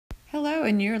Hello,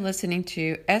 and you're listening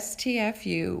to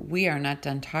STFU. We are not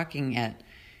done talking yet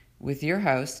with your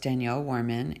hosts, Danielle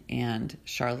Warman and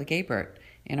Charlotte Gabert.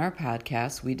 In our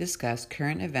podcast, we discuss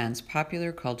current events,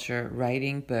 popular culture,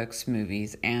 writing, books,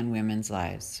 movies, and women's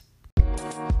lives.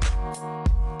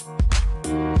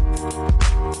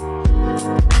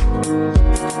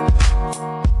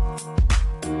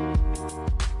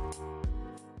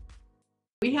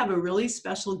 We have a really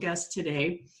special guest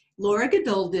today, Laura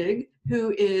Geduldig,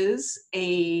 who is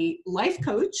a life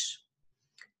coach,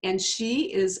 and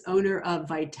she is owner of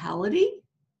Vitality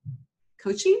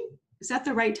Coaching. Is that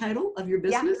the right title of your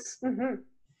business? Yeah. Mm-hmm.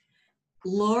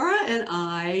 Laura and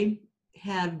I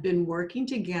have been working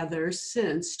together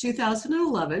since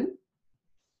 2011.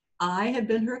 I have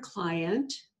been her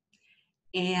client,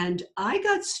 and I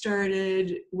got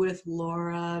started with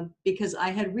Laura because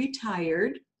I had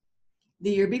retired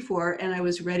the year before, and I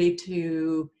was ready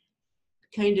to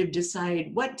kind of decide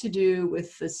what to do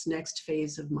with this next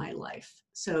phase of my life.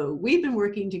 So we've been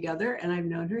working together, and I've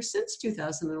known her since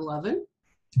 2011.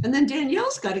 And then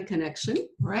Danielle's got a connection.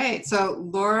 Right. So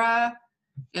Laura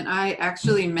and I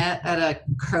actually met at a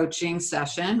coaching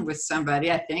session with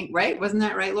somebody, I think, right? Wasn't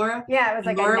that right, Laura? Yeah, it was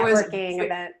like a networking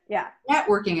event. Yeah.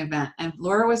 Networking event. And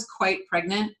Laura was quite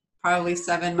pregnant, probably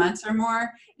 7 months or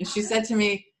more. And she said to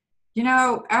me, you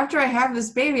know, after I have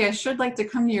this baby, I should like to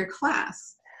come to your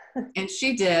class. And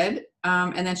she did.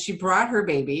 And then she brought her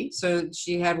baby. So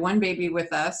she had one baby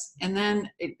with us and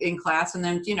then in class. And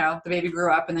then, you know, the baby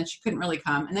grew up and then she couldn't really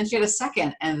come. And then she had a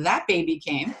second and that baby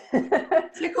came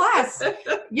to class.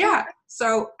 Yeah.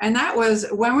 So, and that was,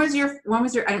 when was your,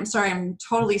 I'm sorry, I'm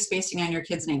totally spacing on your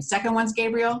kid's name. Second one's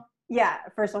Gabriel? Yeah.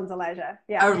 First one's Elijah.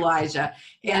 Yeah. Oh, Elijah.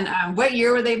 Yeah. And what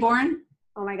year were they born?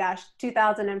 Oh my gosh,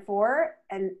 2004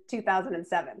 and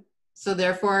 2007. So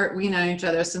therefore, we know each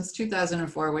other since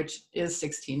 2004, which is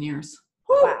 16 years.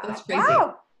 Whew, wow. That's crazy.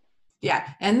 Wow. Yeah.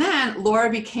 And then Laura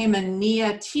became a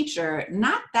NIA teacher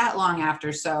not that long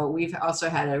after. So we've also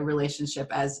had a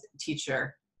relationship as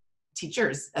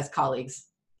teachers, as colleagues.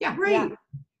 Yeah. Great. Yeah.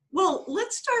 Well,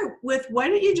 let's start with, why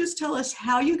don't you just tell us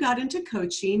how you got into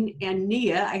coaching and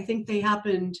NIA? I think they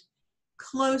happened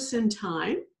close in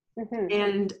time. Mm-hmm.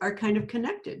 And are kind of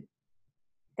connected.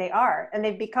 They are, and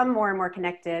they've become more and more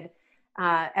connected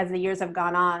as the years have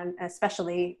gone on,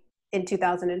 especially in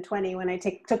 2020 when I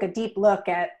took a deep look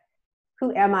at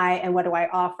who am I and what do I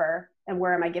offer and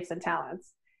where are my gifts and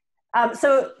talents.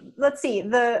 So let's see,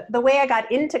 the way I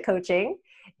got into coaching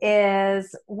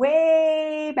is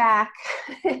way back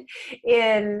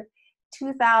in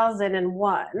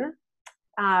 2001.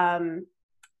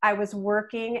 I was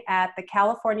working at the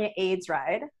California AIDS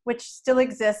Ride, which still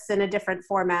exists in a different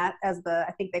format as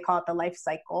I think they call it the Life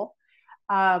Cycle,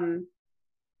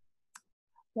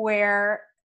 where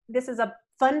this is a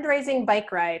fundraising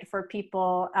bike ride for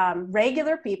people,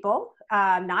 regular people,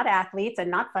 not athletes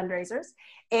and not fundraisers.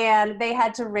 And they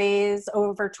had to raise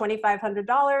over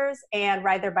 $2,500 and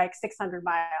ride their bike 600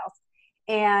 miles.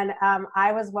 And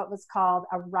I was what was called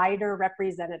a rider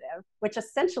representative, which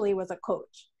essentially was a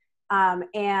coach.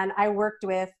 And I worked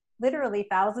with literally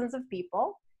thousands of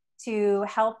people to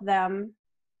help them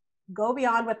go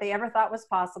beyond what they ever thought was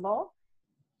possible.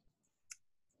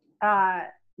 I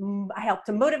helped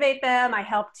to motivate them. I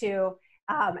helped to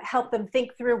help them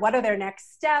think through what are their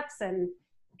next steps and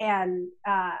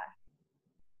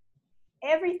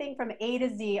everything from A to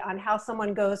Z on how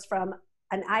someone goes from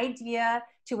an idea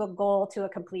to a goal to a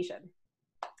completion.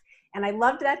 And I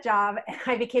loved that job. And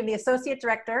I became the associate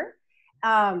director,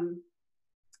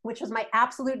 which was my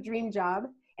absolute dream job.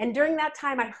 And during that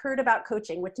time, I heard about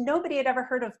coaching, which nobody had ever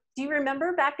heard of. Do you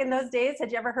remember back in those days?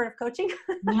 Had you ever heard of coaching?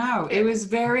 No, it was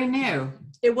very new.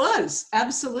 It was,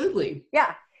 absolutely.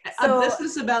 Yeah. So this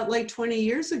is about like 20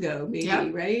 years ago,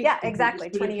 maybe, right? Yeah, exactly,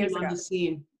 20 years ago. On the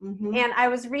scene. Mm-hmm. And I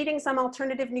was reading some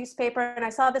alternative newspaper, and I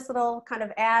saw this little kind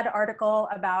of ad article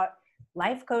about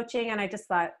life coaching, and I just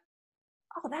thought,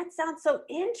 oh, that sounds so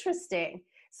interesting.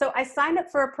 So I signed up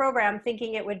for a program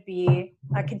thinking it would be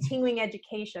a continuing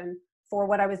education for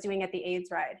what I was doing at the AIDS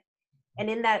Ride. And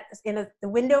in the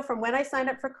window from when I signed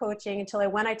up for coaching until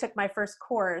when I took my first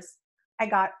course, I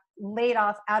got laid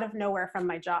off out of nowhere from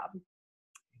my job.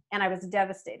 And I was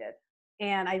devastated.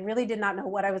 And I really did not know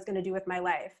what I was going to do with my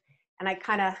life. And I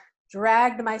kind of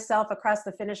dragged myself across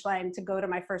the finish line to go to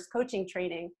my first coaching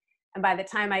training. And by the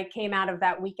time I came out of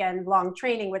that weekend long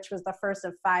training, which was the first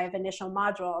of 5 initial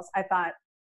modules, I thought,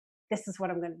 this is what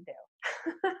I'm going to do.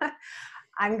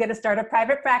 I'm going to start a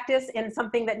private practice in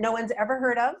something that no one's ever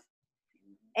heard of.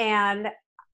 And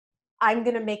I'm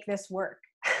going to make this work.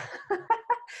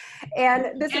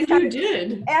 And this And is kind you of,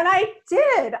 did. and I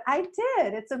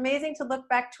did. It's amazing to look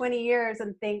back 20 years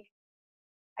and think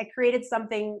I created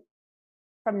something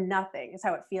from nothing is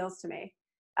how it feels to me.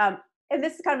 And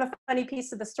this is kind of a funny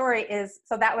piece of the story is,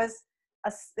 so that was,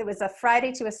 it was a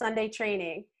Friday to a Sunday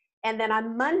training. And then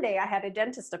on Monday, I had a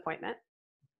dentist appointment.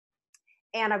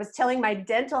 And I was telling my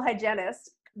dental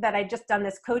hygienist that I'd just done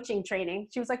this coaching training.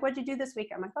 She was like, what'd you do this week?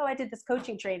 I'm like, oh, I did this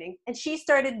coaching training. And she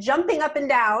started jumping up and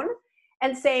down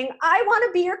and saying, I want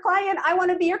to be your client. I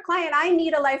want to be your client. I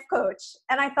need a life coach.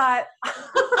 And I thought,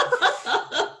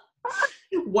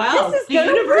 wow, this is the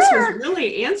gonna universe work. was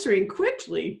really answering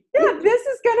quickly. Yeah, this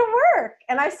is going to work.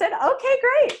 And I said, okay,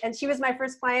 great. And she was my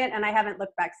first client, and I haven't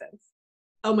looked back since.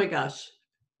 Oh my gosh.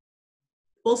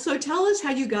 Well, so tell us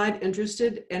how you got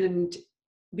interested and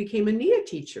became a NIA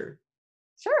teacher.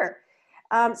 Sure.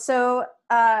 So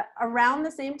around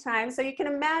the same time, so you can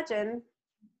imagine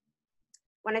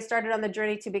when I started on the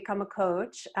journey to become a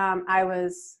coach, I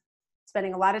was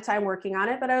spending a lot of time working on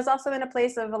it, but I was also in a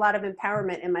place of a lot of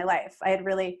empowerment in my life. I had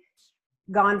really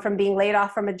gone from being laid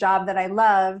off from a job that I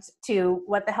loved to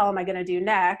what the hell am I going to do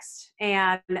next?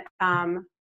 And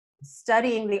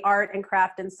studying the art and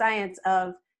craft and science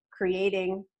of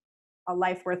creating a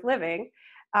life worth living,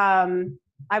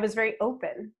 I was very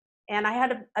open. And I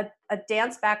had a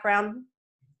dance background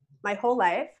my whole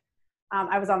life.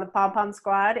 I was on the pom-pom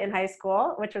squad in high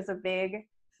school, which was a big,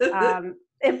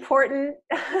 important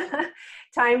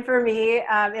time for me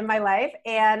in my life.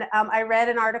 And I read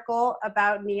an article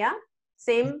about NIA.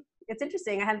 It's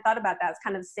interesting. I hadn't thought about that. It's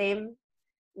kind of the same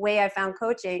way I found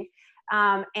coaching,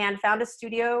 and found a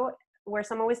studio where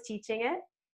someone was teaching it.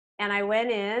 And I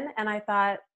went in and I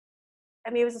thought, I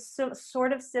mean, it was a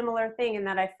sort of similar thing in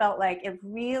that I felt like it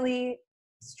really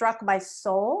struck my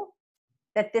soul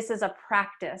that this is a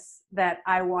practice that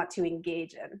I want to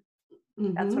engage in.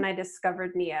 Mm-hmm. That's when I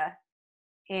discovered NIA.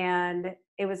 And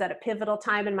it was at a pivotal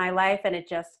time in my life, and it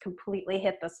just completely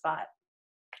hit the spot.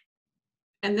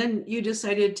 And then you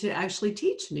decided to actually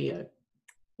teach NIA.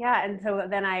 Yeah, and so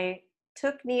then I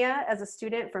took NIA as a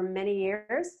student for many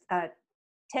years,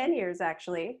 10 years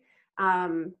actually.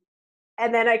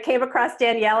 And then I came across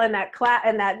Danielle in that class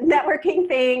and that networking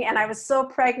thing, and I was so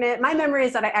pregnant. My memory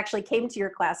is that I actually came to your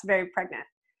class very pregnant,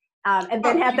 and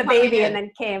then had the baby, and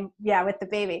then came, with the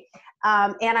baby.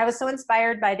 And I was so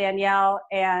inspired by Danielle,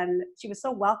 and she was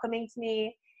so welcoming to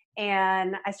me.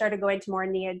 And I started going to more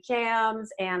NIA jams,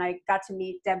 and I got to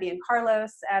meet Debbie and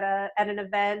Carlos at an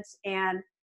event, and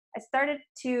I started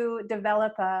to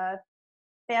develop a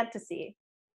fantasy,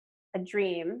 a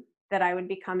dream that I would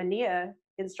become a NIA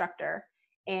instructor.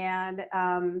 And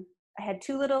I had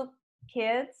 2 little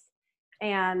kids,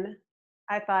 and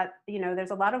I thought,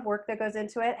 there's a lot of work that goes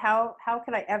into it. How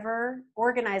can I ever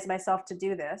organize myself to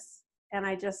do this? And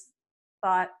I just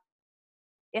thought,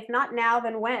 if not now,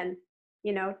 then when?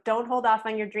 Don't hold off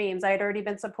on your dreams. I had already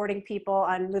been supporting people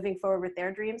on moving forward with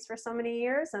their dreams for so many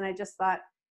years, and I just thought,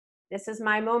 this is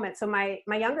my moment. So my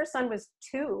younger son was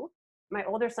 2, my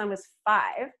older son was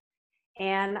 5,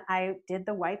 and I did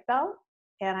the white belt,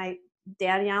 and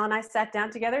Danielle and I sat down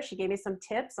together. She gave me some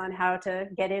tips on how to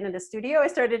get in the studio.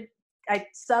 I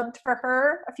subbed for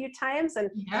her a few times and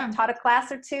taught a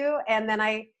class or 2. And then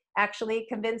I actually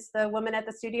convinced the woman at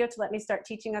the studio to let me start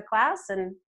teaching a class,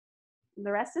 and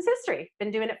the rest is history.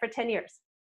 Been doing it for 10 years.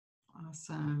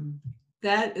 Awesome.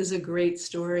 That is a great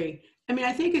story. I mean,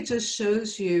 I think it just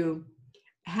shows you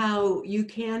how you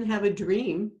can have a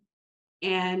dream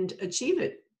and achieve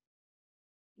it.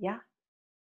 Yeah.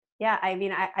 Yeah. I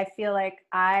mean, I feel like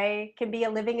I can be a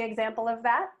living example of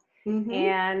that. Mm-hmm.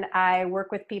 And I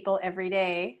work with people every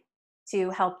day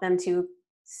to help them to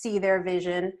see their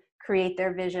vision, create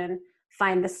their vision,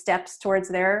 find the steps towards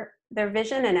their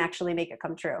vision, and actually make it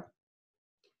come true.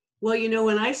 Well,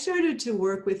 when I started to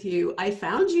work with you, I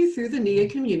found you through the NIA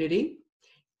community.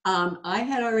 I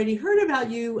had already heard about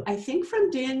you, I think,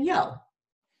 from Danielle,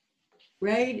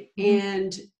 right? Mm-hmm.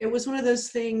 And it was one of those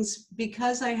things,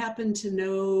 because I happened to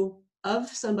know of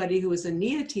somebody who was a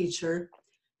NIA teacher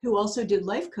who also did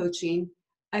life coaching.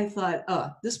 I thought,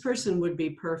 oh, this person would be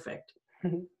perfect.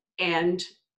 Mm-hmm. And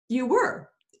you were,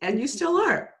 and you still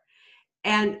are.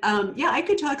 And I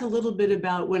could talk a little bit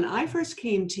about when I first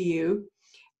came to you.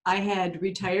 I had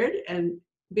retired and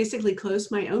basically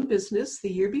closed my own business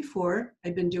the year before.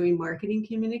 I'd been doing marketing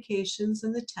communications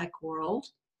in the tech world.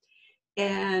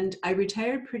 And I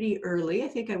retired pretty early. I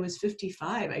think I was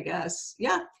 55, I guess.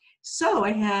 Yeah. So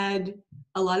I had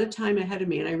a lot of time ahead of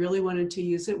me, and I really wanted to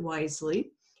use it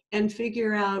wisely and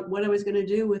figure out what I was going to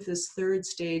do with this 3rd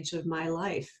stage of my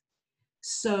life.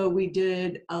 So we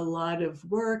did a lot of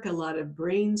work, a lot of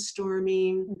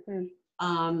brainstorming. Mm-hmm.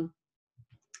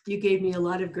 You gave me a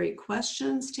lot of great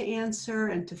questions to answer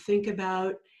and to think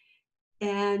about.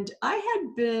 And I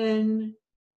had been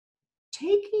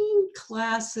taking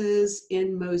classes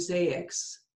in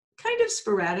mosaics kind of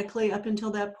sporadically up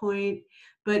until that point,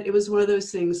 but it was one of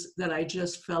those things that I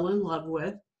just fell in love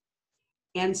with.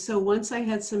 And so once I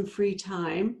had some free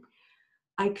time,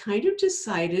 I kind of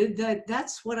decided that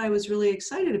that's what I was really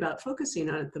excited about focusing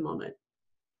on at the moment.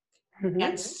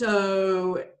 And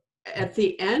so at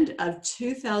the end of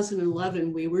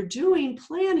 2011, we were doing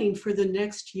planning for the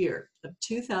next year of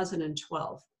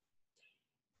 2012.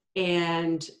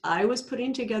 And I was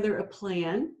putting together a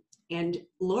plan, and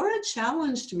Laura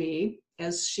challenged me,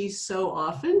 as she so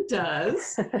often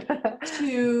does,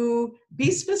 to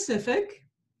be specific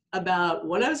about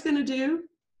what I was going to do,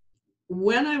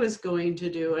 when I was going to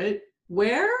do it,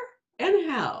 where, and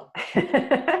how.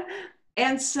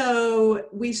 And so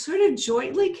we sort of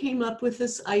jointly came up with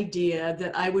this idea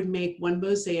that I would make one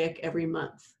mosaic every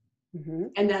month.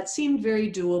 And that seemed very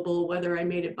doable, whether I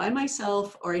made it by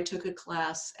myself or I took a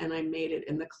class and I made it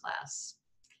in the class.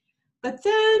 But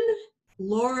then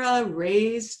Laura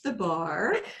raised the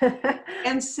bar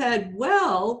and said,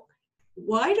 well,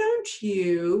 why don't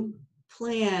you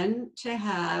plan to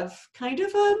have kind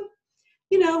of a,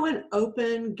 you know, an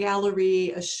open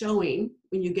gallery, a showing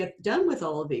when you get done with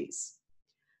all of these?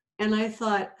 And I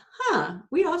thought,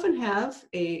 we often have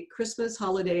a Christmas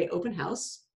holiday open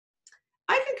house.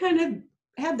 I can kind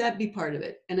of have that be part of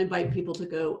it and invite people to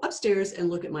go upstairs and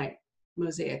look at my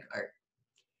mosaic art.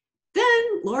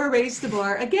 Then Laura raised the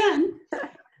bar again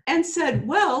and said,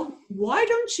 well, why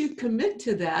don't you commit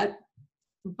to that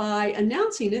by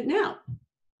announcing it now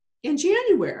in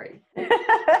January?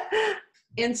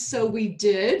 And so we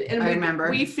did, and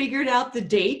we figured out the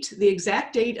date, the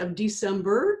exact date of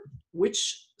December,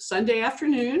 which Sunday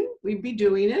afternoon we'd be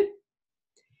doing it.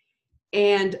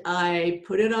 And I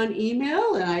put it on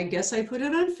email, and I guess I put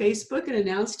it on Facebook and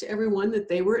announced to everyone that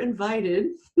they were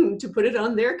invited to put it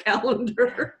on their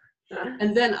calendar.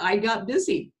 And then I got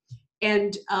busy.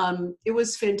 And it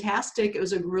was fantastic. It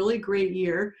was a really great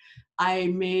year. I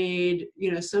made,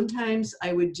 you know, sometimes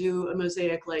I would do a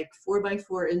mosaic like 4 by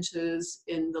 4 inches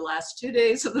in the last 2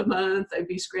 days of the month. I'd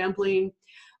be scrambling.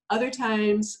 Other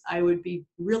times I would be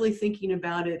really thinking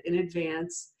about it in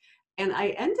advance. And I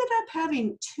ended up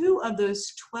having 2 of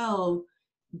those 12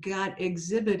 got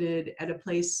exhibited at a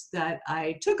place that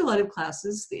I took a lot of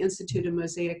classes, the Institute of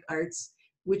Mosaic Arts,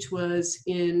 which was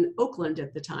in Oakland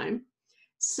at the time.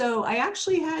 So I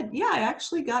actually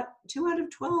got 2 out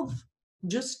of 12.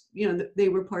 Just, you know, they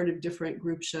were part of different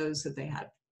group shows that they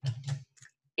had.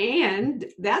 And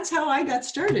that's how I got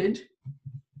started.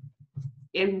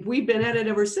 And we've been at it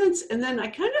ever since. And then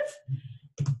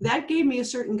that gave me a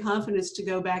certain confidence to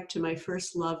go back to my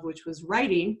first love, which was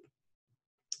writing.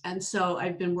 And so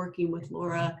I've been working with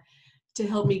Laura to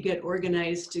help me get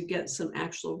organized to get some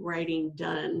actual writing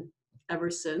done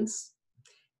ever since.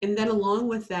 And then along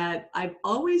with that, I've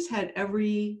always had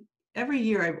every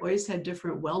year, I've always had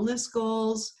different wellness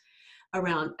goals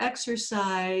around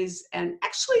exercise and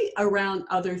actually around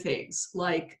other things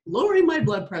like lowering my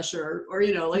blood pressure or,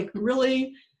 you know, like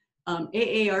really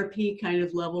AARP kind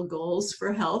of level goals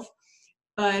for health.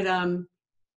 But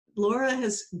Laura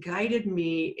has guided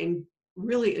me in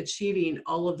really achieving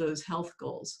all of those health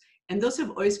goals. And those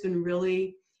have always been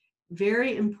really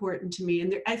very important to me.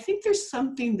 And I think there's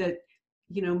something that,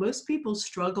 you know, most people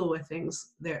struggle with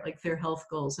things like their health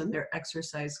goals and their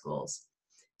exercise goals.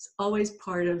 It's always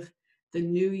part of the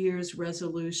New Year's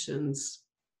resolutions.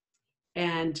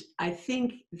 And I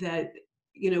think that,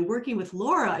 you know, working with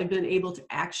Laura, I've been able to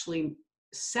actually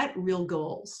set real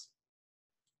goals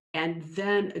and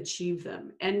then achieve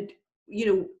them. And, you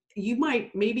know,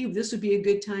 maybe this would be a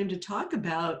good time to talk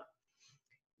about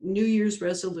New Year's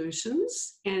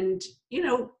resolutions and, you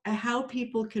know, how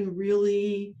people can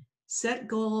really set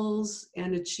goals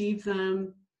and achieve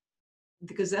them,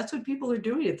 because that's what people are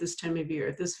doing at this time of year.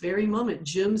 At this very moment,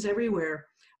 gyms everywhere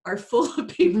are full of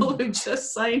people who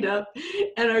just signed up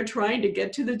and are trying to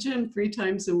get to the gym 3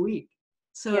 times a week.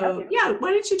 So yeah,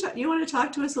 why don't you want to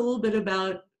talk to us a little bit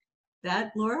about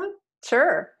that, Laura?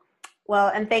 Sure. Well,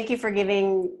 and thank you for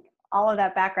giving all of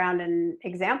that background and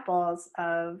examples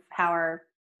of how our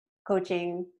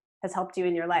coaching has helped you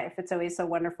in your life. It's always so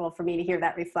wonderful for me to hear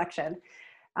that reflection.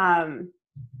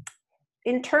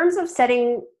 In terms of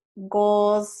setting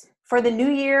goals for the new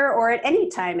year or at any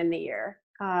time in the year,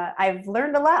 I've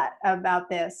learned a lot about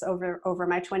this over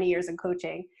my 20 years in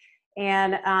coaching.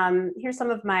 And here's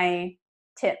some of my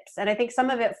tips. And I think some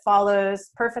of it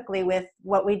follows perfectly with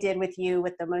what we did with you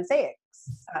with the mosaics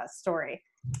story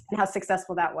and how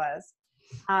successful that was.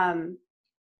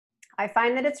 I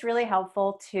find that it's really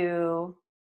helpful to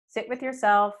sit with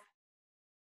yourself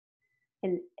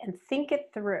and think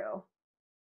it through.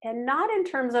 And not in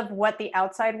terms of what the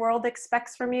outside world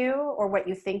expects from you or what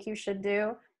you think you should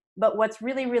do, but what's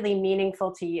really, really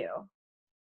meaningful to you.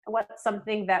 What's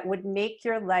something that would make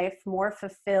your life more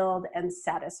fulfilled and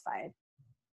satisfied.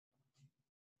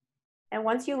 And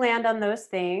once you land on those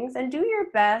things, and do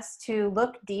your best to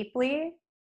look deeply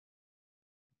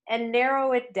and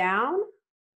narrow it down.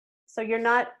 So you're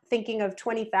not thinking of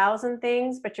 20,000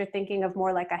 things, but you're thinking of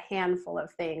more like a handful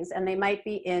of things. And they might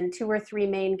be in 2 or 3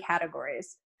 main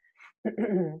categories.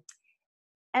 And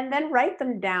then write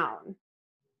them down.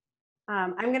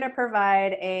 I'm going to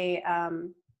provide a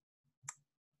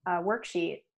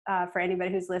worksheet for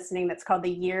anybody who's listening that's called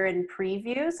the Year in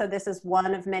Preview. So this is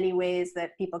one of many ways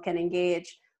that people can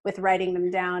engage with writing them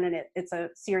down. And it's a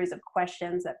series of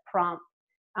questions that prompt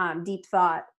deep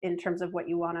thought in terms of what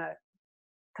you want to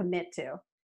commit to.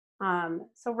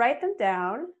 So write them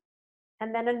down.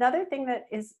 And then another thing that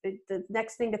is the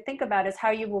next thing to think about is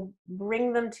how you will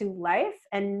bring them to life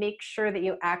and make sure that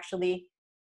you actually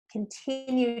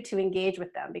continue to engage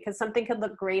with them, because something could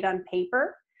look great on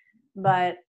paper,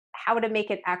 but how to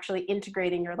make it actually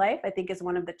integrate in your life, I think, is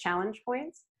one of the challenge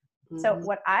points. Mm-hmm. So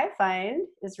what I find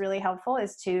is really helpful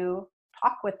is to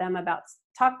talk with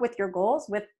your goals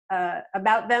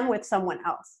about them with someone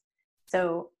else.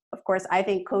 So of course, I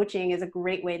think coaching is a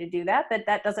great way to do that, but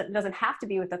that doesn't have to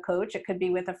be with a coach. It could be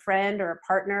with a friend or a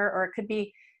partner, or it could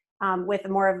be with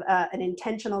more of an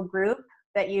intentional group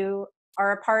that you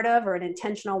are a part of, or an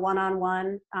intentional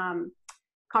one-on-one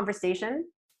conversation,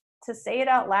 to say it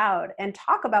out loud and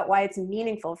talk about why it's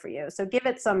meaningful for you. So give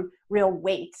it some real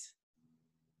weight.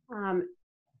 And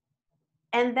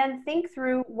then think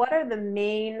through what are the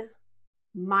main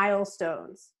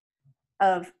milestones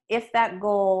of, if that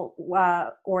goal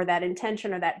or that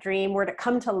intention or that dream were to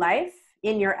come to life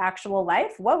in your actual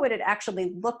life, what would it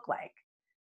actually look like?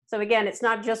 So again, it's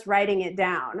not just writing it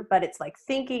down, but it's like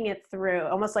thinking it through,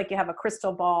 almost like you have a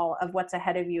crystal ball of what's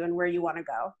ahead of you and where you want to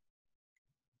go.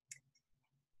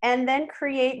 And then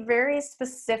create very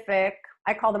specific,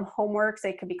 I call them homeworks,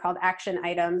 they could be called action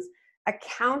items,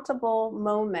 accountable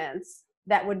moments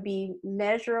that would be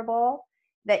measurable,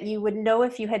 that you would know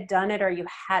if you had done it or you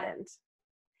hadn't,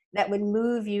 that would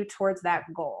move you towards that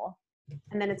goal.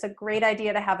 And then it's a great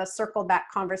idea to have a circle back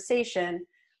conversation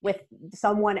with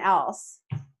someone else,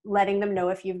 letting them know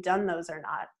if you've done those or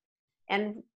not.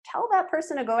 And tell that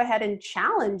person to go ahead and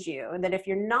challenge you, that if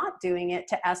you're not doing it,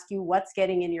 to ask you what's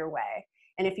getting in your way.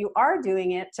 And if you are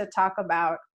doing it, to talk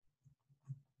about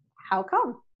how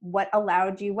come, what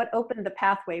allowed you, what opened the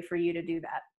pathway for you to do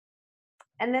that.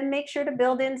 And then make sure to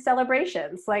build in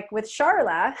celebrations. Like with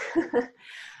Sharla,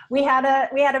 we had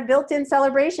a built-in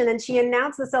celebration, and she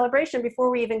announced the celebration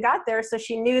before we even got there, so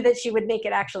she knew that she would make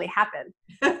it actually happen.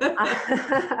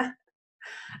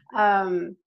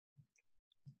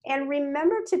 And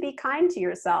remember to be kind to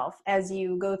yourself as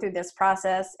you go through this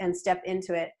process and step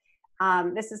into it.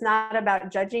 This is not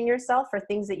about judging yourself for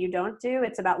things that you don't do.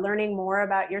 It's about learning more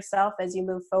about yourself as you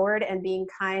move forward, and being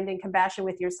kind and compassionate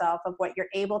with yourself of what you're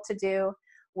able to do,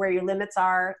 where your limits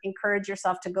are. Encourage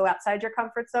yourself to go outside your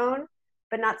comfort zone,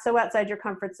 but not so outside your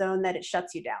comfort zone that it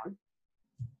shuts you down.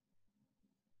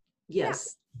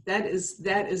 Yes, yeah.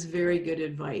 That is very good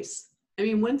advice. I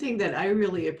mean, one thing that I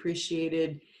really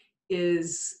appreciated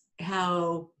is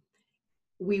how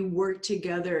we worked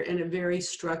together in a very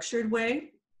structured way.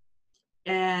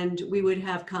 And we would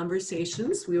have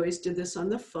conversations. We always did this on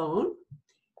the phone.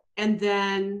 And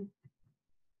then,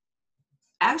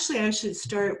 actually, I should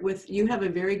start with, you have a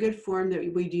very good form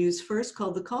that we'd use first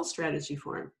called the call strategy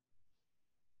form,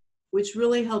 which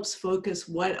really helps focus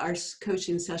what our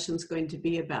coaching session is going to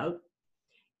be about.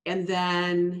 And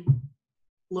then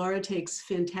Laura takes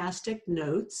fantastic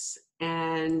notes,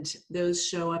 and those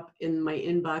show up in my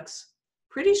inbox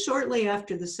pretty shortly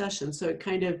after the session. So it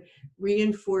kind of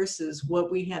reinforces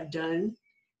what we have done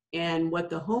and what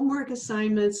the homework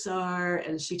assignments are.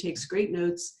 And she takes great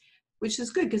notes, which is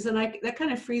good, because then that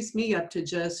kind of frees me up to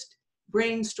just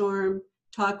brainstorm,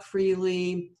 talk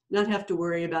freely, not have to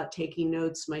worry about taking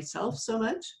notes myself so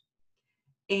much.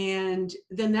 And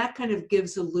then that kind of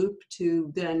gives a loop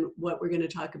to then what we're going to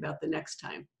talk about the next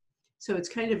time. So it's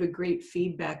kind of a great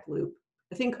feedback loop.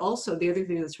 I think also the other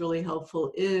thing that's really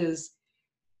helpful is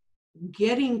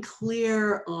getting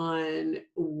clear on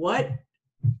what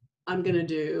I'm going to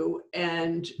do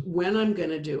and when I'm going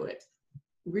to do it.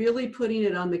 Really putting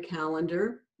it on the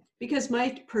calendar, because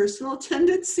my personal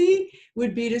tendency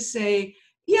would be to say,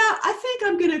 yeah, I think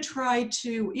I'm going to try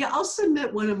to, I'll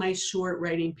submit one of my short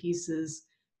writing pieces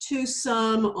to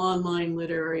some online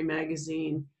literary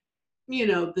magazine,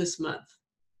 this month.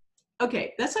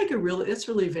 Okay, that's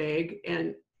really vague,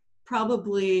 and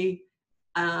probably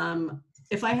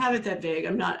if I have it that vague,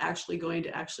 I'm not actually going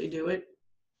to actually do it.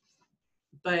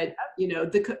 But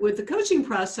with the coaching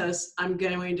process, I'm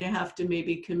going to have to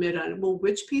maybe commit on, well,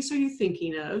 which piece are you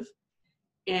thinking of,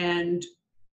 and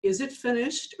is it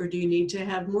finished, or do you need to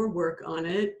have more work on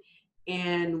it?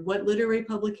 And what literary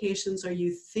publications are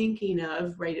you thinking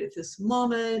of right at this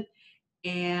moment?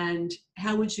 And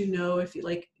how would you know if you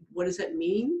what does that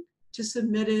mean to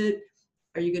submit it?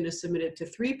 Are you going to submit it to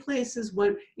 3 places?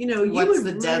 What's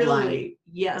the deadline?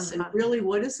 Yes, and really,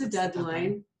 what is the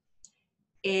deadline?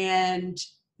 And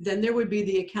then there would be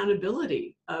the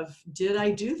accountability of, did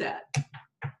I do that?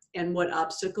 And what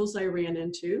obstacles I ran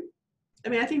into. I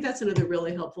mean, I think that's another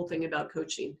really helpful thing about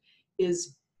coaching,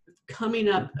 is coming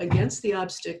up against the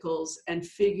obstacles and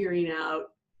figuring out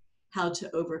how to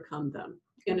overcome them.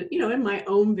 And, in my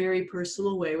own very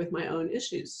personal way with my own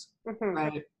issues.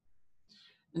 Right.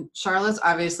 And Charlotte's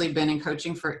obviously been in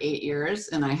coaching for 8 years,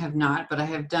 and I have not, but I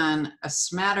have done a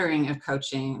smattering of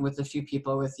coaching with a few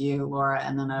people, with you, Laura,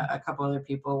 and then a couple other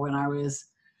people when I was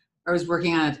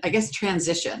working on, I guess,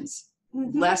 transitions,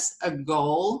 less a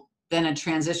goal than a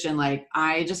transition. Like,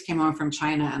 I just came home from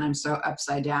China and I'm so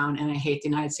upside down and I hate the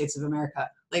United States of America.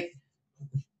 Like,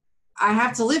 I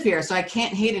have to live here, so I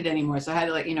can't hate it anymore. So I had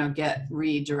to get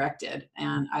redirected.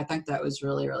 And I think that was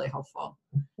really, really helpful.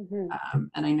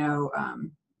 And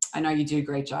I know you do a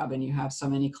great job, and you have so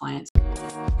many clients.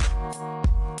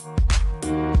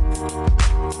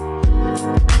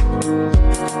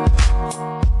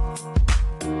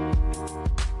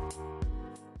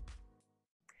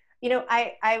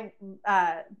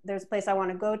 There's a place I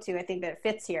want to go to. I think that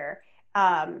fits here.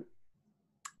 I'm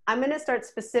going to start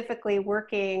specifically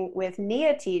working with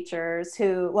NIA teachers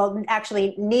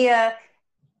NIA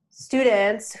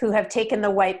students who have taken the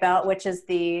white belt, which is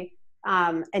the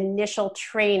initial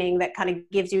training that kind of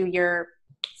gives you your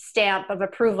stamp of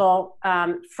approval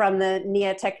from the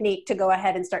NIA technique to go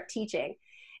ahead and start teaching.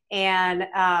 And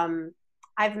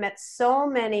I've met so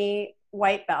many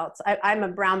white belts. I'm a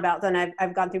brown belt, and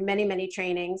I've gone through many, many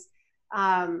trainings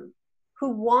who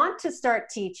want to start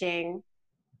teaching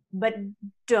but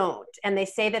don't. And they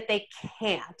say that they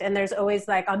can't. And there's always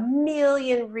like a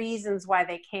million reasons why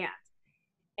they can't.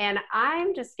 And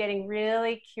I'm just getting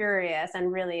really curious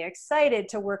and really excited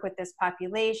to work with this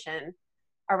population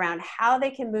around how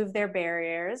they can move their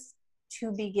barriers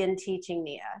to begin teaching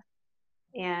NIA.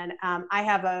 And I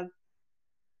have a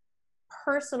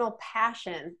personal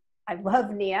passion. I love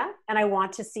NIA, and I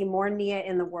want to see more NIA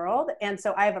in the world. And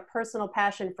so I have a personal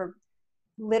passion for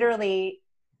literally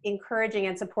encouraging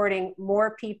and supporting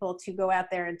more people to go out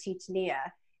there and teach NIA.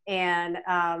 And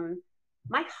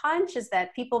my hunch is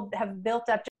that people have built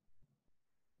up.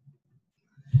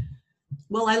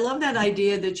 Well, I love that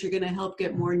idea that you're going to help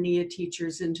get more NIA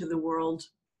teachers into the world.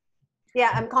 Yeah,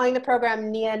 I'm calling the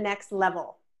program NIA Next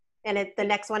Level. And the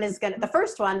next one is the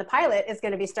first one, the pilot, is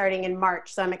going to be starting in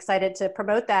March. So I'm excited to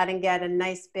promote that and get a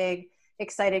nice, big,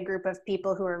 excited group of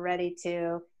people who are ready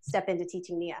to step into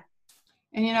teaching NIA.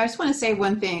 And, I just want to say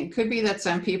one thing. It could be that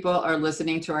some people are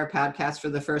listening to our podcast for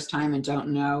the first time and don't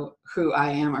know who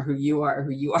I am or who you are or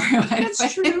who you are.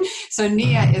 That's true. So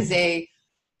NIA is a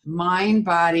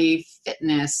mind-body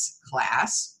fitness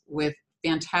class with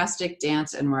fantastic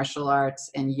dance and martial arts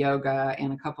and yoga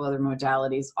and a couple other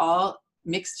modalities, all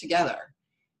mixed together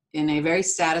in a very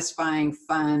satisfying,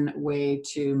 fun way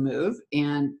to move.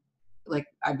 And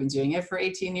I've been doing it for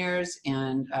 18 years,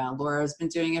 and Laura's been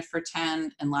doing it for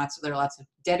 10, and there are lots of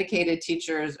dedicated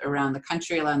teachers around the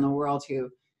country, around the world, who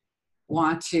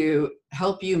want to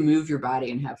help you move your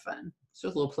body and have fun. So a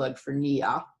little plug for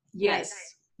NIA. Yes.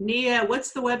 NIA,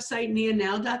 what's the website?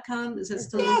 NIAnow.com? Is that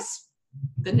still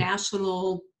the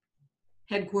national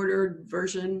headquartered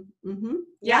version? Mm-hmm.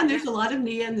 Yeah, and there's a lot of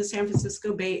NIA in the San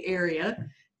Francisco Bay Area.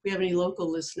 If we have any local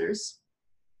listeners.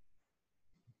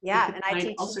 Yeah, and I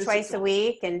teach twice a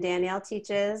week, and Danielle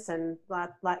teaches, and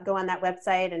go on that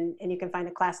website, and you can find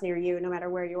a class near you no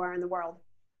matter where you are in the world.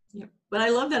 Yeah. But I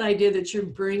love that idea that you're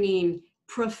bringing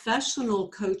professional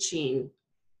coaching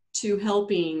to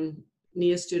helping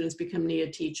NIA students become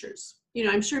NIA teachers.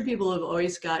 I'm sure people have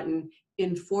always gotten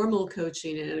informal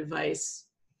coaching and advice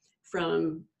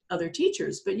from other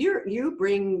teachers, but you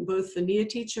bring both the NIA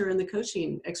teacher and the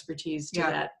coaching expertise to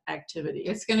that activity.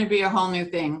 It's going to be a whole new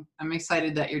thing. I'm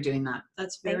excited that you're doing that.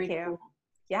 That's very cool.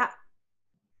 Yeah.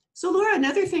 So Laura,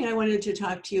 another thing I wanted to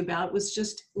talk to you about was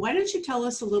just, why don't you tell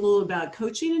us a little about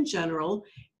coaching in general,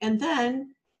 and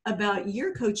then about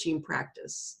your coaching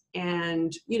practice,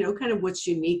 and kind of what's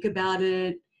unique about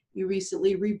it, You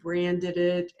recently rebranded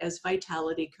it as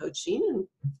Vitality Coaching,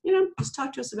 and just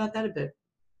talk to us about that a bit.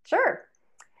 Sure.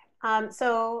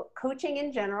 So coaching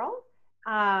in general,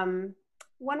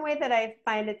 one way that I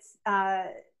find it's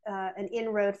an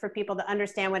inroad for people to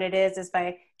understand what it is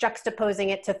by juxtaposing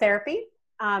it to therapy,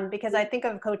 because I think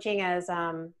of coaching as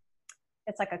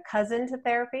it's like a cousin to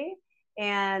therapy.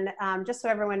 And just so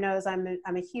everyone knows, I'm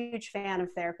a huge fan of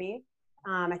therapy.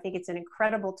 I think it's an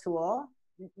incredible tool.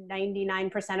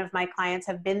 99% of my clients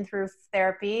have been through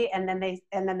therapy, and then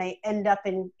they end up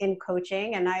in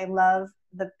coaching. And I love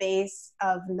the base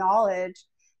of knowledge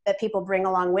that people bring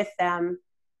along with them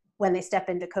when they step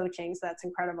into coaching. So that's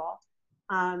incredible.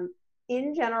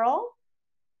 In general,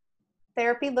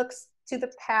 therapy looks to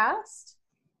the past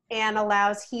and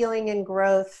allows healing and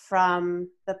growth from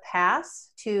the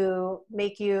past to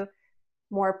make you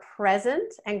more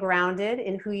present and grounded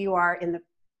in who you are in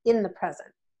the present.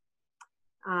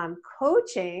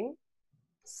 Coaching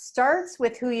starts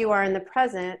with who you are in the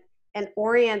present and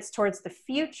orients towards the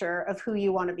future of who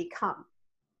you want to become.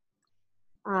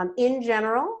 In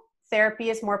general, therapy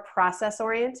is more process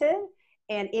oriented,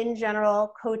 and in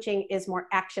general, coaching is more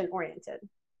action oriented.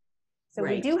 So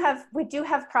Right. we do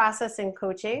have process in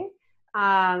coaching,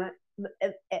 and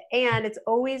it's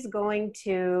always going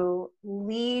to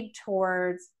lead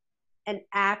towards an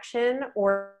action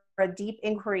or a deep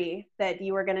inquiry that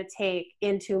you are going to take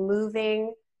into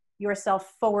moving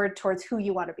yourself forward towards who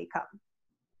you want to become.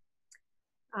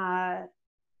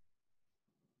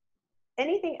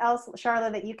 Anything else,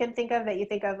 Charlotte, that you can think of, that you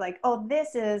think of like, oh,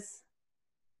 this is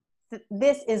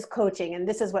coaching and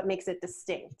this is what makes it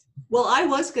distinct? Well, I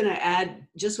was going to add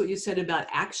just what you said about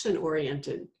action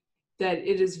oriented, that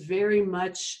it is very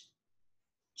much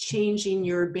changing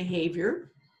your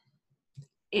behavior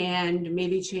and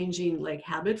maybe changing like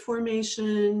habit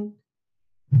formation,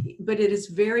 but it is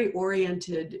very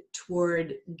oriented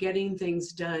toward getting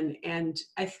things done. And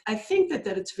I think that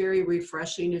it's very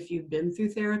refreshing if you've been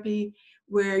through therapy,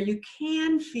 where you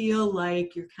can feel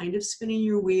like you're kind of spinning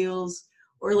your wheels,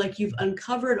 or like you've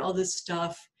uncovered all this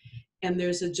stuff and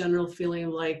there's a general feeling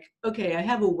of like, okay, I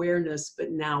have awareness,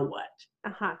 but now what?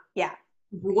 Yeah.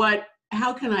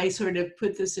 How can I sort of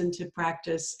put this into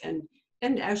practice and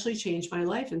actually change my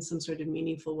life in some sort of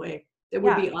meaningful way that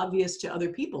would be obvious to other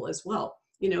people as well?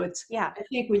 I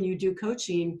think when you do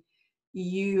coaching,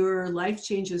 your life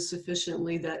changes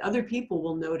sufficiently that other people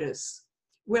will notice.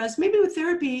 Whereas maybe with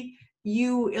therapy,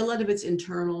 a lot of it's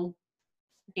internal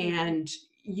and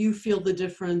you feel the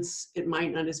difference. It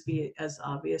might not be as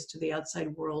obvious to the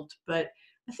outside world, but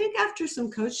I think after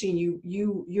some coaching,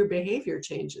 your behavior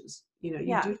changes. You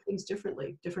do things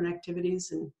differently, different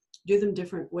activities, and do them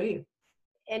different way.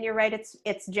 And you're right,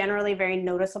 it's generally very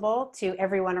noticeable to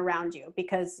everyone around you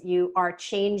because you are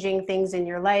changing things in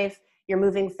your life. You're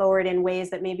moving forward in ways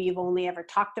that maybe you've only ever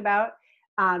talked about.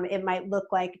 It might look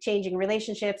like changing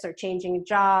relationships or changing a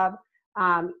job,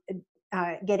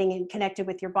 getting connected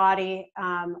with your body,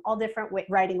 all different ways,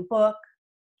 writing a book,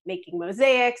 making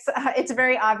mosaics. It's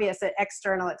very obvious an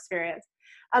external experience.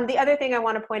 The other thing I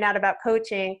want to point out about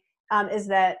coaching is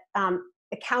that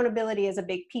accountability is a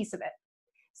big piece of it.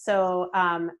 So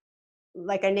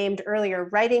like I named earlier,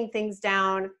 writing things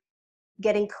down,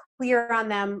 getting clear on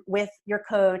them with your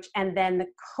coach, and then the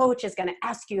coach is going to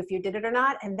ask you if you did it or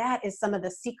not. And that is some of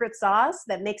the secret sauce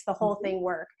that makes the whole thing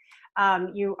work.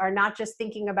 You are not just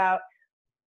thinking about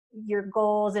your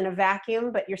goals in a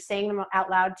vacuum, but you're saying them out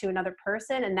loud to another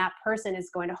person, and that person is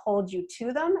going to hold you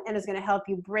to them and is going to help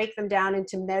you break them down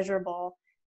into measurable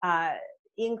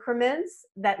increments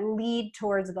that lead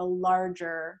towards the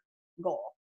larger goal.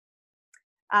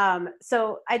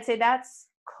 So I'd say that's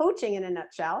coaching in a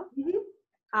nutshell.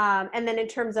 Mm-hmm. And then in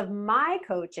terms of my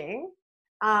coaching,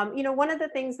 one of the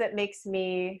things that makes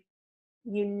me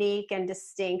unique and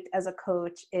distinct as a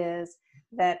coach is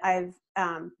that I've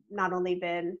not only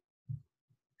been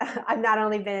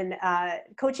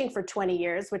coaching for 20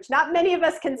 years, which not many of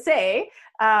us can say,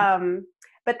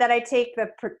 but that I take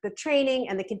the training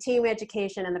and the continuing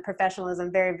education and the professionalism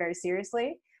very, very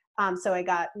seriously. So I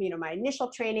got my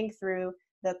initial training through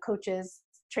the Coaches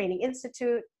Training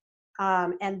Institute,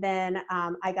 and then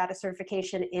I got a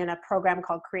certification in a program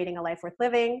called Creating a Life Worth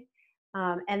Living.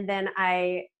 And then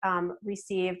I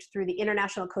received, through the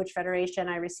International Coach Federation,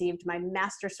 I received my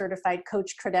Master Certified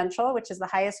Coach credential, which is the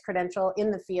highest credential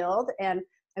in the field. And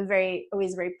I'm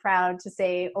always very proud to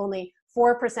say only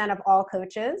 4% of all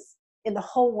coaches in the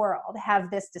whole world have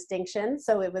this distinction.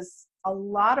 So it was a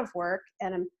lot of work,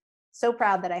 and I'm so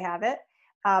proud that I have it.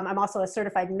 I'm also a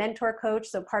certified mentor coach.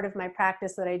 So part of my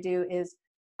practice that I do is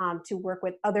to work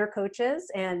with other coaches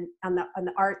and on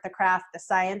the art, the craft, the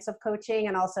science of coaching.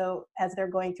 And also as they're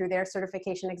going through their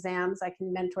certification exams, I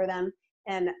can mentor them.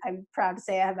 And I'm proud to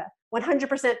say I have a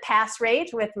 100% pass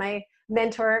rate with my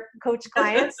mentor coach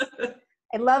clients.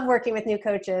 I love working with new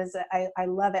coaches. I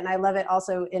love it. And I love it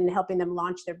also in helping them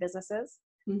launch their businesses.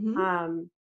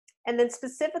 And then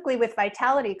specifically with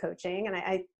vitality coaching, and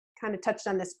I kind of touched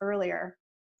on this earlier.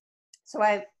 So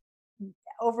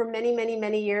over many, many,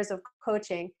 many years of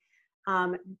coaching,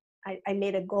 I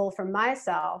made a goal for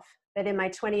myself that in my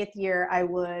 20th year, I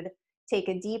would take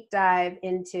a deep dive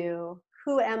into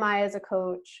who am I as a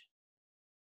coach?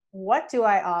 What do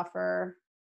I offer?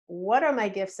 What are my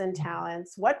gifts and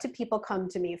talents? What do people come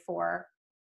to me for?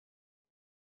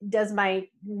 Does my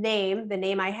name, the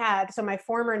name I had, so my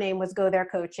former name was Go There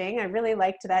Coaching. I really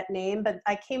liked that name, but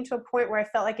I came to a point where I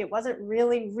felt like it wasn't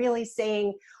really, really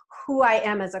saying who I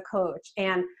am as a coach.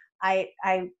 And I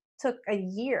took a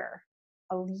year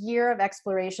of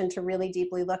exploration to really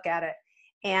deeply look at it.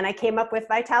 And I came up with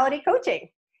Vitality Coaching.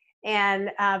 And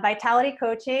Vitality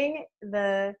Coaching,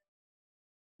 the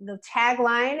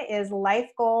tagline is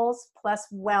life goals plus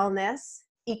wellness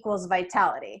equals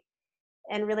vitality.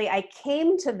 And really, I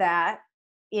came to that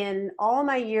in all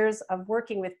my years of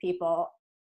working with people.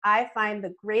 I find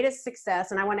the greatest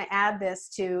success, and I want to add this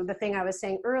to the thing I was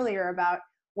saying earlier about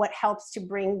what helps to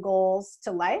bring goals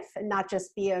to life and not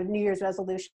just be a New Year's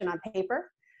resolution on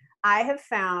paper. I have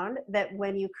found that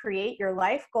when you create your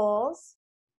life goals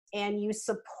and you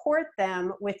support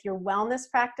them with your wellness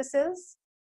practices,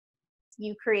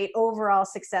 you create overall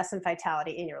success and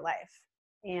vitality in your life.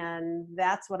 And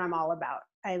that's what I'm all about.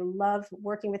 I love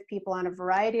working with people on a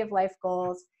variety of life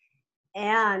goals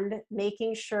and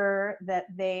making sure that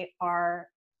they are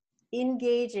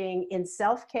engaging in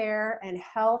self-care and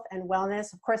health and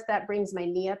wellness. Of course, that brings my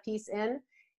NIA piece in.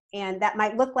 And that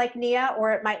might look like NIA,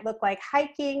 or it might look like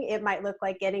hiking. It might look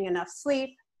like getting enough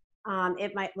sleep.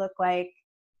 It might look like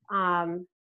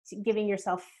giving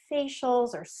yourself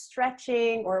facials or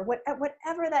stretching or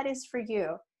whatever that is for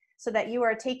you, so that you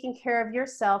are taking care of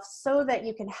yourself so that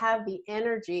you can have the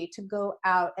energy to go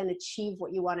out and achieve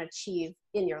what you want to achieve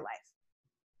in your life.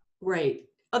 Right.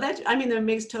 Oh, that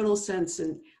makes total sense.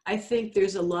 And I think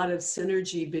there's a lot of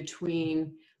synergy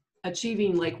between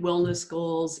achieving like wellness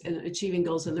goals and achieving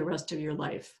goals in the rest of your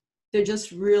life. They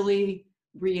just really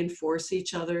reinforce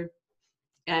each other.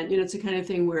 And, it's the kind of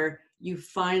thing where you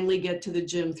finally get to the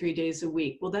gym 3 days a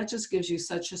week. Well, that just gives you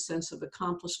such a sense of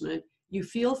accomplishment. You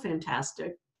feel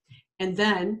fantastic. And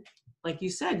then, like you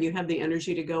said, you have the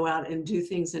energy to go out and do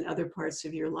things in other parts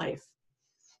of your life.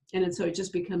 And so it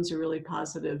just becomes a really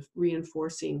positive,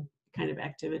 reinforcing kind of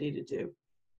activity to do.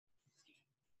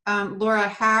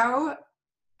 Laura,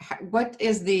 what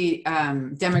is the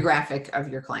demographic of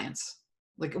your clients?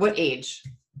 Like what age?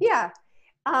 Yeah.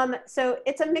 So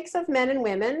it's a mix of men and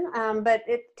women, but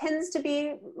it tends to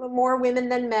be more women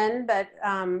than men, but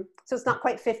so it's not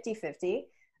quite 50-50.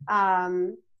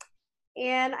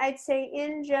 And I'd say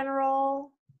in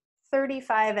general,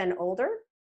 35 and older.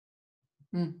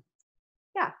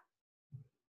 Yeah.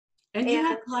 And you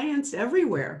have clients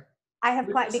everywhere. I have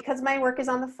clients, because my work is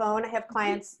on the phone, I have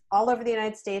clients all over the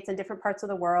United States and different parts of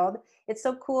the world. It's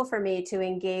so cool for me to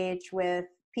engage with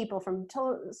people from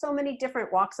so many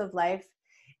different walks of life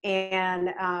and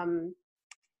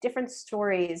different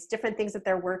stories, different things that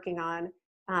they're working on,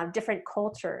 different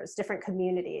cultures, different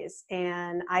communities.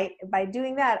 And by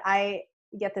doing that, I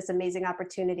get this amazing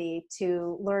opportunity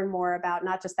to learn more about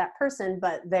not just that person,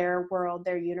 but their world,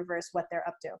 their universe, what they're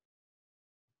up to.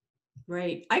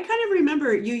 Right. I kind of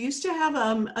remember you used to have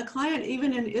a client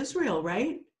even in Israel,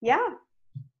 right? Yeah.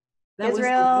 That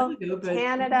Israel, was a while ago,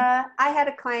 Canada. I had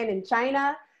a client in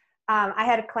China. I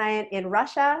had a client in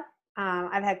Russia.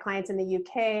 I've had clients in the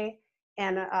UK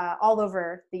and all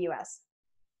over the US.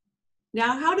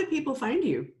 Now, how do people find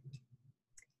you?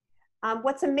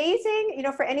 What's amazing,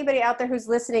 for anybody out there who's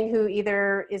listening who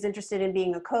either is interested in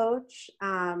being a coach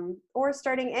or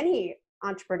starting any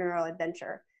entrepreneurial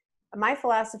adventure, my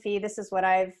philosophy, this is what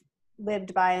I've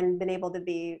lived by and been able to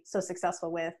be so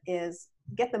successful with, is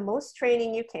get the most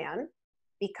training you can,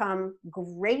 become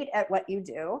great at what you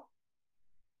do,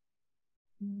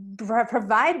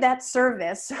 provide that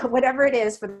service, whatever it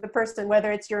is for the person,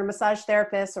 whether it's your massage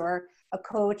therapist or a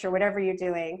coach or whatever you're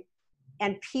doing,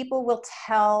 and people will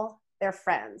tell their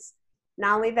friends.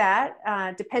 Not only that,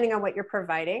 depending on what you're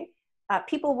providing,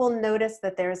 people will notice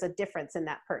that there's a difference in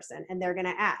that person and they're going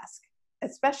to ask.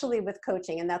 especially with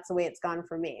coaching, and that's the way it's gone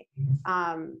for me.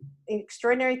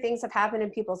 Extraordinary things have happened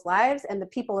in people's lives, and the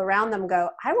people around them go,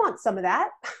 I want some of that.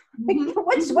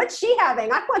 What's she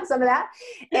having? I want some of that.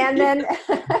 And then,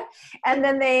 and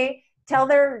then they tell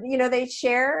they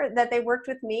share that they worked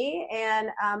with me, and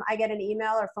I get an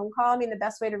email or phone call. I mean, the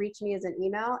best way to reach me is an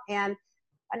email. And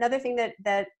another thing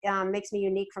that makes me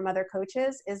unique from other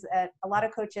coaches is that a lot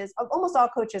of coaches, almost all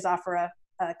coaches, offer a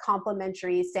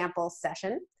complimentary sample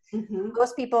session.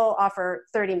 Most people offer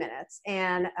 30 minutes.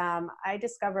 And I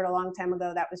discovered a long time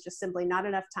ago that was just simply not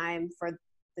enough time for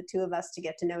the two of us to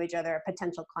get to know each other, a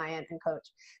potential client and coach.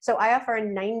 So I offer a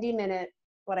 90-minute,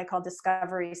 what I call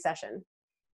discovery session.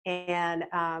 And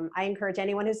I encourage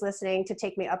anyone who's listening to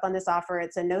take me up on this offer.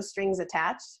 It's a no strings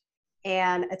attached.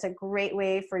 And it's a great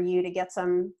way for you to get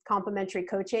some complimentary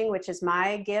coaching, which is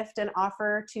my gift and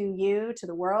offer to you, to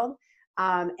the world,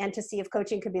 and to see if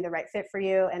coaching could be the right fit for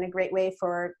you, and a great way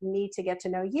for me to get to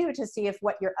know you, to see if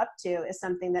what you're up to is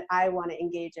something that I want to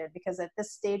engage in. Because at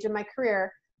this stage of my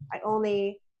career, I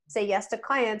only say yes to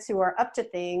clients who are up to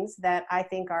things that I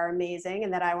think are amazing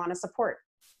and that I want to support.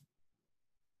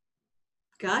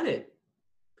 Got it.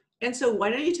 And so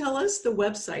why don't you tell us the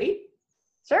website?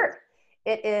 Sure.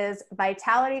 It is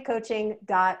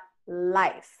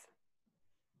vitalitycoaching.life.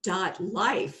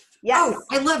 .life. Yes. Oh,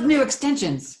 I love new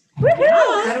extensions. Woohoo! Is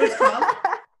that what it's called?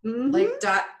 Mhm. Like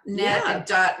 .net and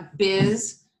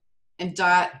 .biz and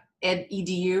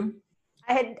 .edu.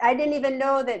 I didn't even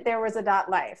know that there was a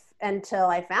 .life until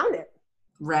I found it.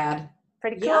 Rad.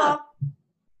 Pretty cool. Yeah.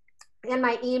 And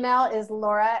my email is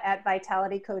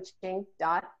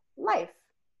laura@vitalitycoaching.life.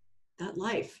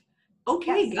 .life.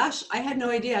 Okay, Yes. gosh, I had no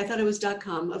idea. I thought it was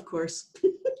 .com, of course.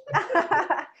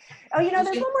 Oh, there's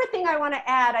one more thing I want to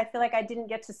add. I feel like I didn't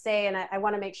get to say, and I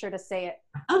want to make sure to say it.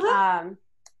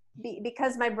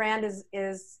 Because my brand is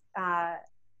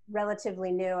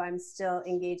relatively new, I'm still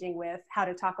engaging with how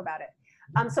to talk about it.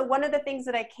 So one of the things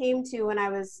that I came to when I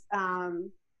was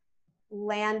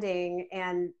landing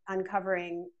and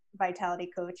uncovering Vitality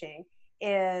Coaching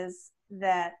is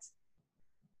that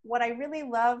what I really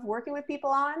love working with people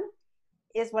on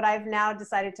is what I've now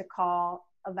decided to call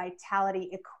a vitality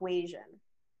equation.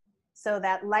 So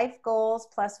that life goals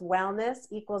plus wellness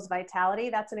equals vitality,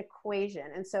 that's an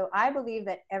equation. And so I believe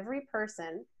that every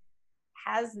person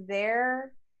has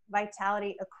their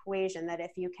vitality equation, that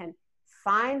if you can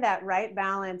find that right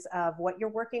balance of what you're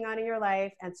working on in your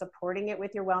life and supporting it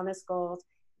with your wellness goals,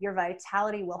 your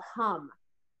vitality will hum.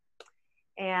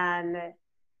 And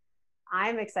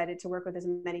I'm excited to work with as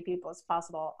many people as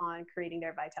possible on creating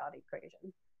their vitality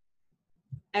equation.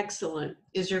 Excellent.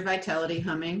 Is your vitality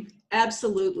humming?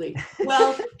 Absolutely.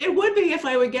 Well, it would be if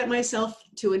I would get myself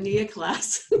to a NIA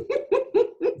class.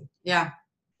 Yeah.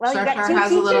 Well, you got Sarkar two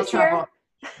has a little teachers here. trouble.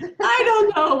 I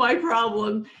don't know my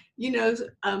problem.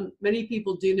 Many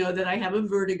people do know that I have a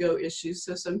vertigo issue.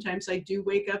 So sometimes I do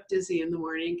wake up dizzy in the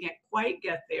morning, can't quite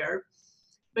get there.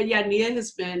 But yeah, NIA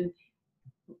has been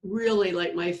really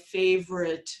like my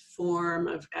favorite form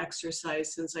of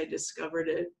exercise since I discovered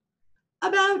it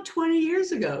about 20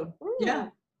 years ago. Ooh. Yeah.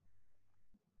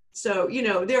 So,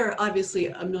 there are obviously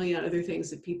a million other things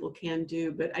that people can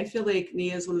do, but I feel like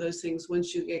NIA is one of those things,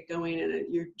 once you get going in it,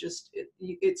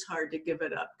 it's hard to give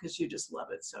it up because you just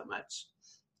love it so much.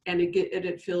 And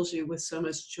it fills you with so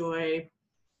much joy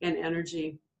and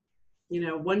energy.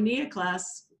 One NIA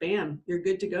class, bam, you're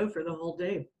good to go for the whole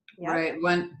day. Yep. Right.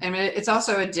 It's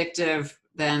also addictive.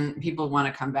 Then people want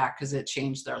to come back because it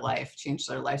changed their life, changed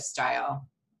their lifestyle,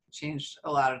 changed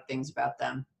a lot of things about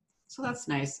them. So that's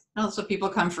nice. Also, people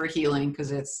come for healing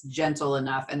because it's gentle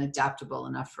enough and adaptable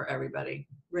enough for everybody.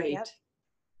 Right. Yep.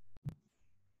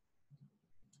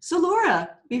 So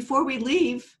Laura, before we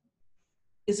leave,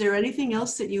 is there anything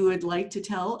else that you would like to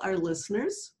tell our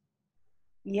listeners?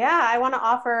 Yeah, I want to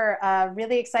offer a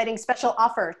really exciting special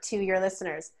offer to your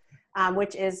listeners,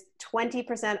 which is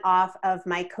 20% off of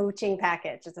my coaching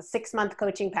package. It's a 6-month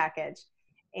coaching package.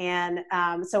 And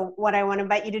so what I want to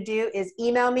invite you to do is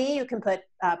email me. You can put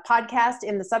podcast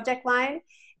in the subject line,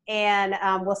 and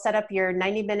we'll set up your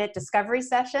 90-minute discovery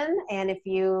session. And if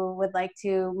you would like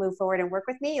to move forward and work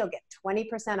with me, you'll get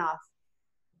 20% off.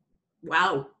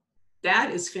 Wow,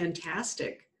 that is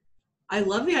fantastic. I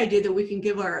love the idea that we can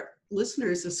give our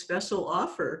listeners a special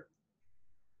offer.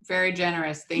 Very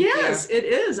generous. Thank you. Yes, it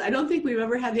is. I don't think we've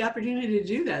ever had the opportunity to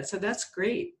do that. So that's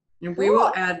great. And we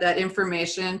will add that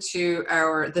information to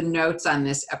the notes on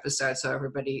this episode so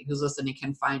everybody who's listening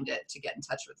can find it to get in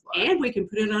touch with Laura. And we can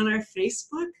put it on our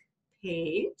Facebook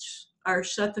page. Our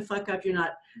Shut the Fuck Up,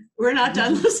 we're not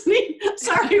done listening.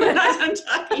 Sorry, we're not done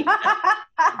talking.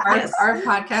 Our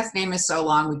podcast name is so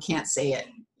long we can't say it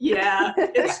Yeah,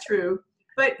 it's true.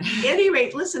 But at any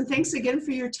rate, listen, thanks again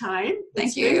for your time. Thank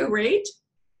It's been you. great.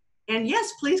 And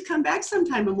yes, please come back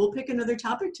sometime and we'll pick another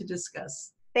topic to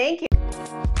discuss. Thank you.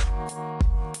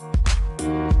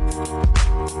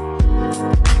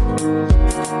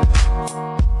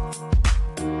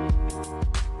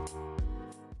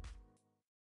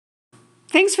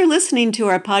 Thanks for listening to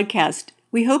our podcast.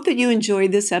 We hope that you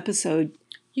enjoyed this episode.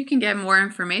 You can get more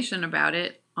information about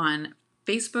it on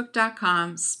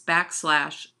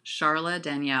facebook.com/Charla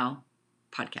Danielle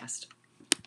podcast.